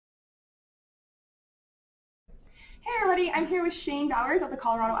everybody, I'm here with Shane Bowers of the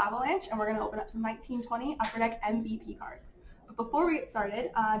Colorado Avalanche, and we're going to open up some 1920 Upper Deck MVP cards. But before we get started,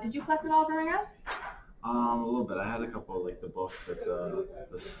 did you collect it all growing up? A little bit. I had a couple of like the books that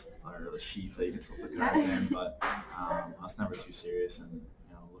the sheets that you can slip the cards in, but I was never too serious and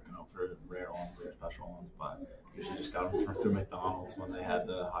looking out for rare ones or special ones. But usually just got them through McDonald's when they had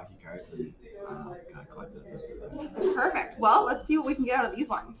the hockey cards and kind of collected them. Perfect. Well, let's see what we can get out of these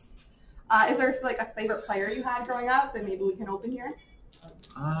ones. Is there like a favorite player you had growing up that maybe we can open here?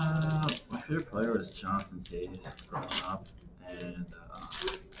 My favorite player was Jonathan Taves growing up, and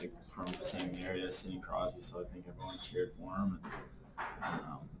like from the same area as Sidney Crosby, so I think everyone cheered for him, and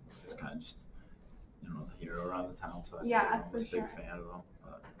just kind of the hero around the town. So I was a big fan of him.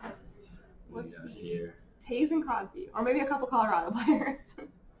 But what do we got here? Taves and Crosby, or maybe a couple Colorado players.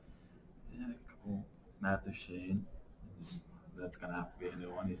 Yeah, a couple. Matt Duchene. That's gonna have to be a new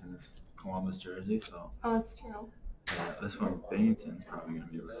one. He's in his Columbus jersey, so. Oh, that's true. Yeah, this one, Bennington's probably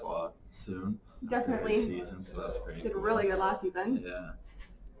gonna be reflawed soon. Definitely. This season, so that's pretty. Did cool. really good last season. Yeah.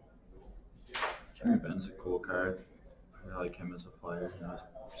 Jimmy Benn's a cool card. I like him as a player.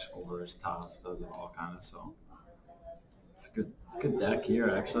 Scores, tough, does it all kind of. So it's a good deck here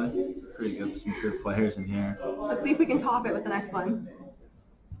actually. Pretty good. Some good players in here. Let's see if we can top it with the next one.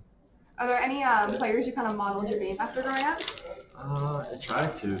 Are there any players you kind of modeled your game after growing up? I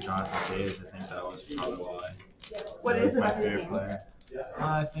tried to. Jonathan Taves, I think that was probably why. What is my about his favorite game? player?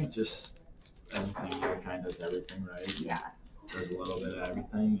 I think just everything. He kind of does everything right. Yeah. Does a little bit of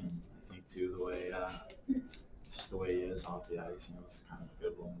everything, and I think too the way, just the way he is off the ice, it's kind of a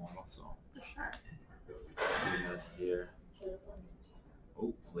good role model. So. For sure. What do we got here?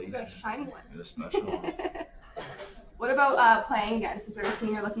 Oh, laser. Got a shiny one. Got a special one. What about playing against? Is there a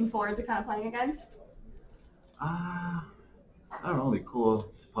team you're looking forward to kind of playing against? I don't know. It'd be cool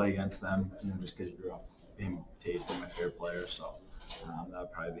to play against them, just because you grew up being Taves being my favorite player, so that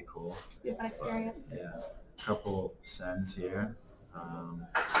would probably be cool. Be a fun experience. But, yeah, a couple Sens here.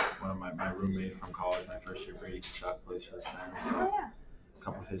 One of my roommate from college, my first year, Brady Kachuk, plays for the Sens. So Oh yeah. a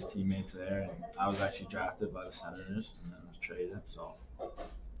couple of his teammates there, and I was actually drafted by the Senators and then was traded. So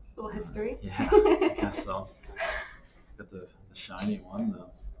Little history. yeah, I guess so. Got the shiny one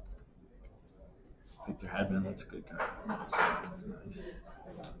though. Victor Hedman, that's a good card. That's nice.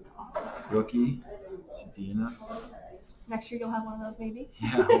 Rookie, Sedina. Next year you'll have one of those maybe? Yeah,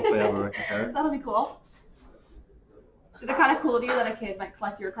 hopefully I have a rookie card. That'll be cool. Is it kind of cool to you that a kid might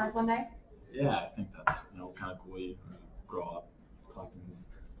collect your cards one day? Yeah, I think that's kind of cool. You grow up collecting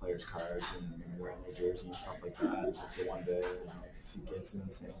players' cards and wearing their jersey and stuff like that. For one day, see kids in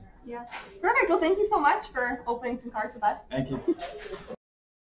the same. Yeah. Perfect. Well, thank you so much for opening some cards with us. Thank you.